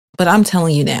but I'm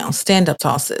telling you now, stand up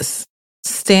tall, sis.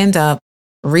 Stand up,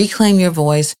 reclaim your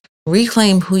voice,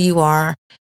 reclaim who you are,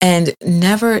 and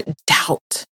never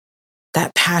doubt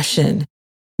that passion.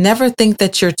 Never think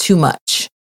that you're too much.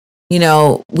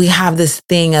 We have this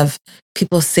thing of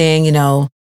people saying, you're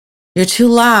too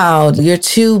loud, you're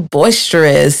too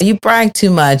boisterous, you brag too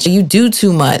much, you do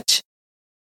too much.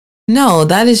 No,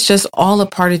 that is just all a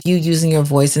part of you using your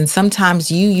voice. And sometimes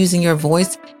you using your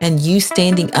voice and you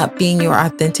standing up being your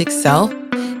authentic self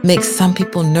makes some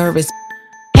people nervous.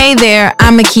 Hey there,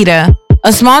 I'm Makita,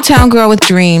 a small town girl with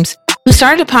dreams who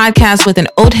started a podcast with an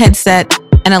old headset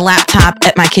and a laptop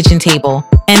at my kitchen table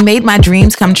and made my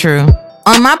dreams come true.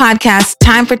 On my podcast,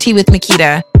 Time for Tea with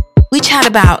Makita, we chat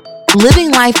about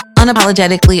living life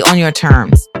unapologetically on your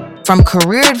terms, from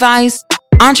career advice,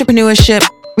 entrepreneurship,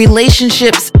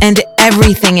 relationships, and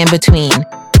everything in between.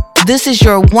 This is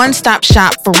your one-stop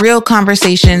shop for real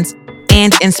conversations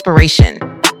and inspiration.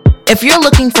 If you're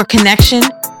looking for connection,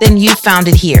 then you found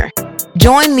it here.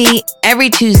 Join me every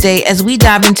Tuesday as we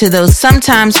dive into those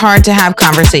sometimes hard to have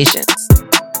conversations.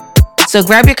 So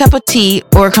grab your cup of tea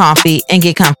or coffee and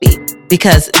get comfy,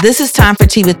 because this is Time for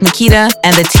Tea with Makita,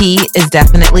 and the tea is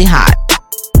definitely hot.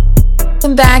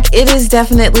 Welcome back. It is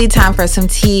definitely time for some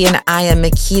tea, and I am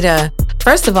Makita.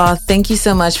 First of all, thank you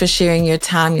so much for sharing your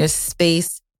time, your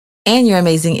space, and your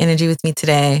amazing energy with me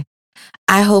today.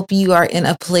 I hope you are in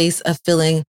a place of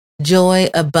feeling joy,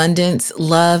 abundance,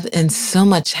 love, and so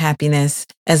much happiness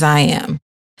as I am.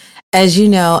 As you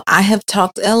know, I have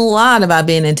talked a lot about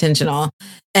being intentional,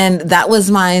 and that was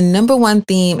my number one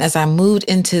theme as I moved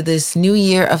into this new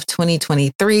year of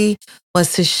 2023,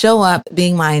 was to show up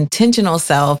being my intentional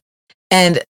self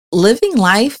and living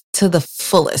life to the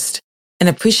fullest and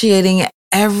appreciating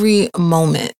every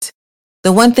moment.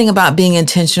 The one thing about being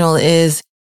intentional is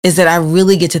that I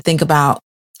really get to think about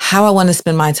how I want to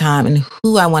spend my time and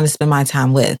who I want to spend my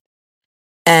time with.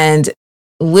 And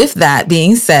with that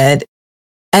being said,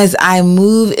 as I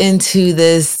move into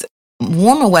this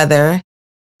warmer weather,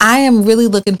 I am really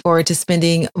looking forward to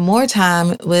spending more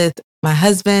time with my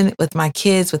husband, with my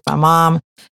kids, with my mom,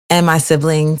 and my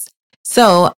siblings.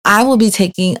 So I will be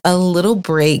taking a little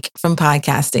break from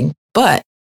podcasting, but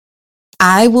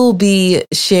I will be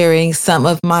sharing some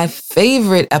of my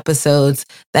favorite episodes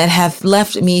that have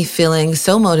left me feeling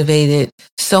so motivated,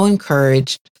 so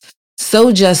encouraged,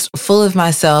 so just full of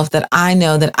myself that I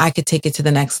know that I could take it to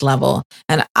the next level.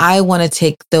 And I want to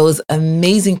take those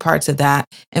amazing parts of that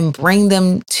and bring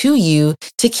them to you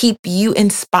to keep you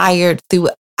inspired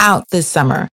throughout this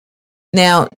summer.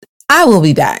 Now, I will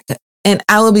be back and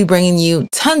I will be bringing you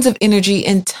tons of energy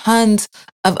and tons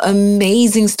of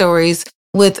amazing stories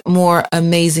with more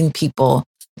amazing people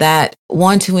that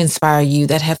want to inspire you,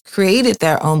 that have created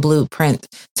their own blueprint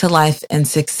to life and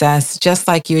success, just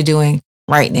like you're doing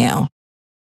right now.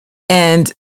 And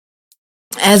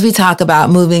as we talk about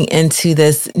moving into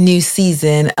this new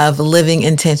season of living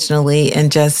intentionally and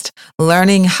just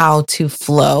learning how to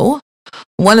flow,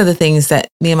 one of the things that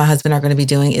me and my husband are going to be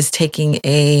doing is taking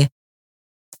a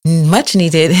much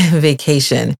needed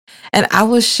vacation. And I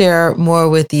will share more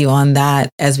with you on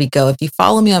that as we go. If you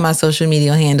follow me on my social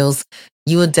media handles,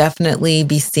 you will definitely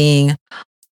be seeing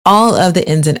all of the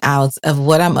ins and outs of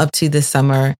what I'm up to this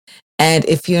summer. And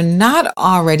if you're not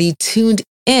already tuned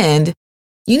in,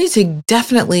 you need to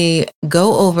definitely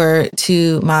go over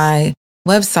to my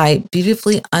website,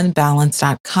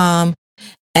 beautifullyunbalanced.com,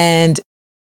 and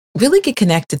really get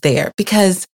connected there,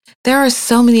 because there are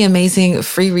so many amazing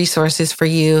free resources for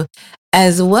you,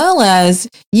 as well as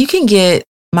you can get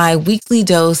my weekly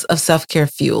dose of self-care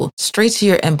fuel straight to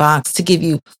your inbox to give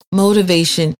you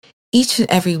motivation each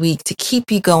and every week, to keep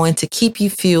you going, to keep you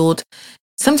fueled.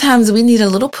 Sometimes we need a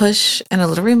little push and a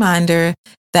little reminder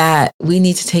that we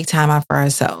need to take time out for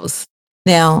ourselves.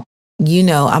 Now,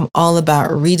 I'm all about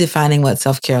redefining what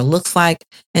self-care looks like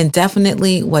and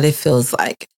definitely what it feels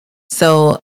like.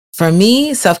 So for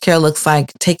me, self-care looks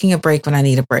like taking a break when I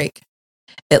need a break.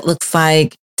 It looks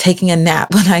like taking a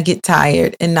nap when I get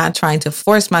tired and not trying to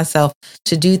force myself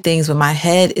to do things when my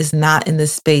head is not in the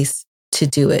space to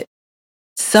do it.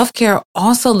 Self-care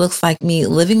also looks like me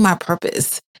living my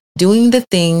purpose, doing the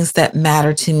things that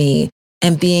matter to me,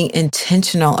 and being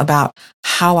intentional about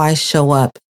how I show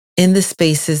up in the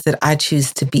spaces that I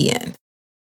choose to be in.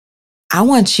 I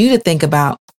want you to think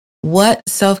about what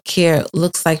self-care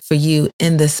looks like for you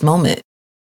in this moment.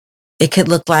 It could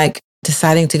look like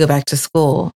deciding to go back to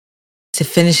school, to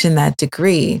finishing that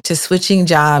degree, to switching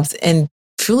jobs and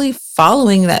truly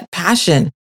following that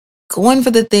passion, going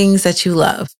for the things that you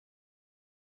love.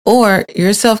 Or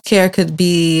your self-care could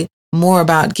be more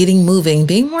about getting moving,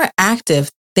 being more active,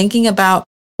 thinking about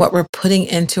what we're putting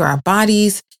into our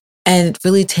bodies, and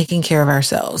really taking care of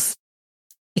ourselves.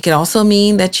 It could also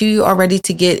mean that you are ready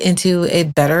to get into a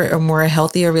better or more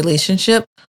healthier relationship,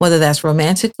 whether that's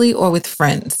romantically or with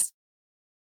friends.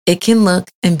 It can look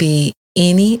and be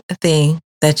anything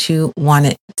that you want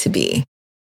it to be.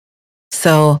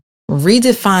 So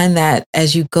redefine that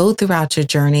as you go throughout your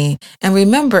journey. And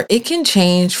remember, it can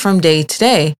change from day to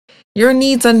day. Your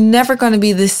needs are never going to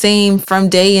be the same from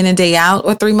day in and day out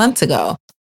or 3 months ago.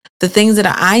 The things that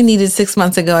I needed 6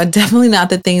 months ago are definitely not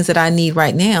the things that I need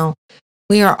right now.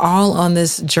 We are all on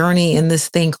this journey in this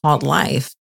thing called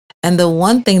life. And the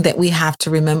one thing that we have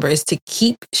to remember is to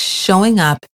keep showing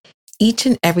up each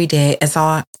and every day as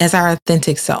our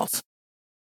authentic self.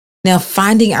 Now,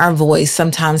 finding our voice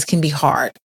sometimes can be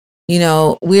hard.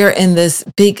 We're in this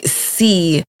big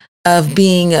sea of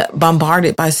being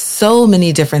bombarded by so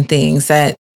many different things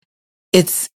that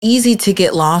it's easy to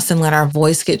get lost and let our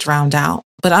voice get drowned out.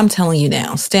 But I'm telling you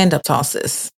now, stand up tall,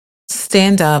 sis.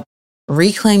 Stand up,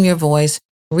 reclaim your voice,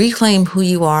 reclaim who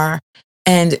you are,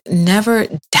 and never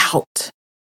doubt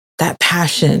that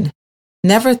passion.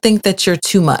 Never think that you're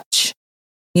too much.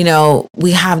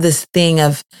 We have this thing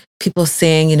of people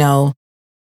saying,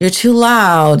 you're too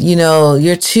loud,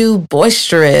 you're too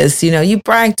boisterous, you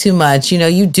brag too much,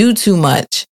 you do too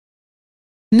much.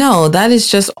 No, that is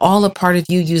just all a part of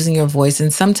you using your voice.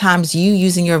 And sometimes you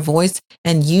using your voice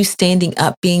and you standing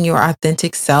up, being your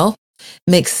authentic self,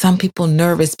 makes some people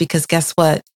nervous because guess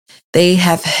what? They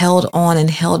have held on and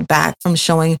held back from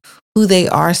showing who they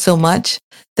are so much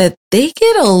that they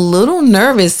get a little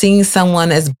nervous seeing someone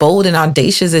as bold and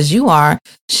audacious as you are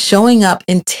showing up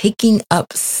and taking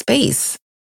up space.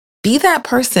 Be that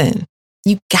person.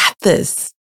 You got this.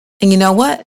 And you know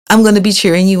what? I'm going to be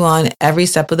cheering you on every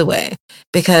step of the way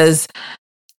because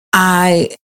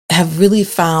I have really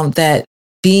found that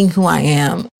being who I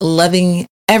am, loving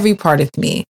every part of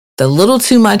me, the little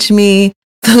too much me,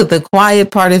 the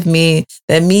quiet part of me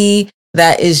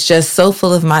that is just so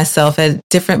full of myself at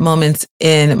different moments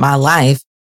in my life,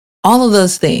 all of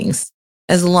those things,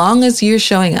 as long as you're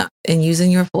showing up and using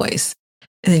your voice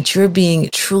and that you're being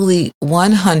truly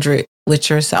 100 with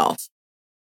yourself,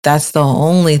 that's the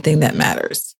only thing that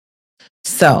matters.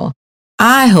 So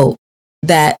I hope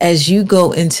that as you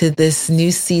go into this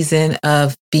new season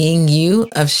of being you,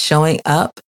 of showing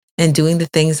up and doing the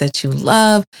things that you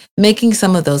love, making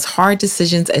some of those hard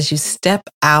decisions as you step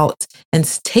out and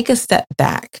take a step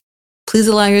back. Please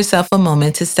allow yourself a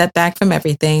moment to step back from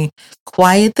everything,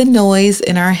 quiet the noise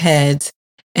in our heads,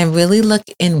 and really look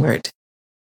inward.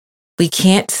 We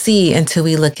can't see until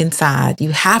we look inside.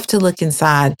 You have to look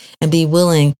inside and be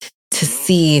willing to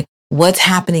see what's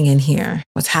happening in here,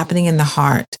 what's happening in the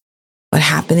heart, what's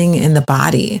happening in the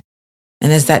body.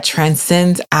 And as that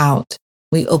transcends out,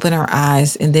 we open our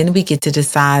eyes and then we get to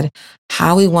decide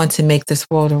how we want to make this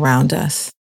world around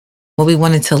us, what we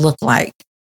want it to look like,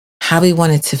 how we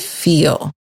want it to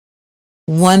feel.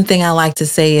 One thing I like to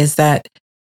say is that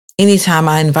anytime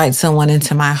I invite someone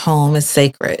into my home, it's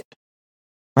sacred,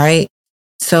 right?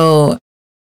 So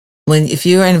if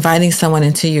you're inviting someone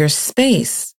into your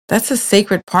space, that's a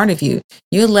sacred part of you.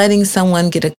 You're letting someone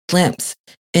get a glimpse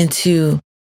into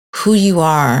who you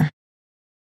are,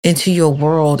 into your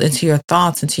world, into your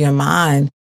thoughts, into your mind.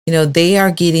 They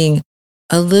are getting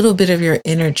a little bit of your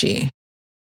energy.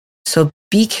 So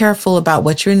be careful about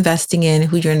what you're investing in,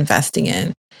 who you're investing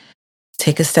in.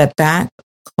 Take a step back,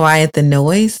 quiet the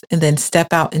noise, and then step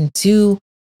out and do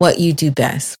what you do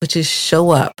best, which is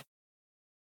show up.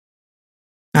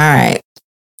 All right.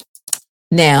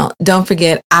 Now, don't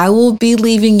forget, I will be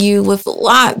leaving you with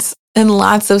lots and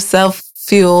lots of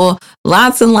self-fuel,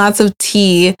 lots and lots of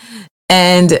tea,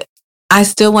 and I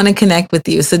still want to connect with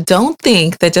you. So don't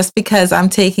think that just because I'm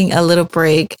taking a little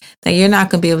break that you're not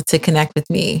going to be able to connect with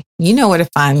me. You know where to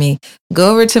find me.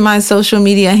 Go over to my social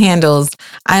media handles.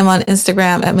 I'm on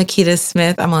Instagram at Makita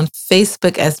Smith. I'm on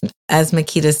Facebook as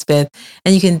Makita Smith.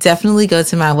 And you can definitely go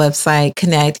to my website,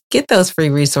 connect, get those free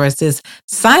resources,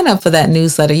 sign up for that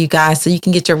newsletter, you guys, so you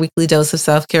can get your weekly dose of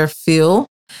self-care fuel.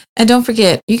 And don't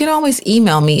forget, you can always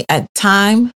email me at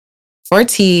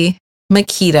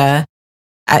timefortmakita@gmail.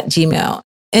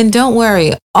 And don't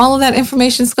worry, all of that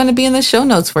information is going to be in the show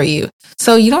notes for you.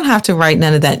 So you don't have to write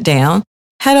none of that down.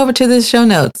 Head over to the show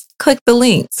notes, click the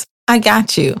links. I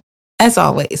got you, as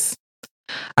always.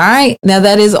 All right, now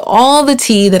that is all the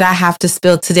tea that I have to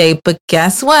spill today. But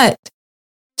guess what?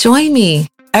 Join me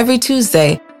every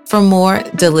Tuesday for more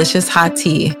delicious hot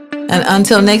tea. And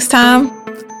until next time,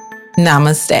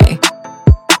 namaste.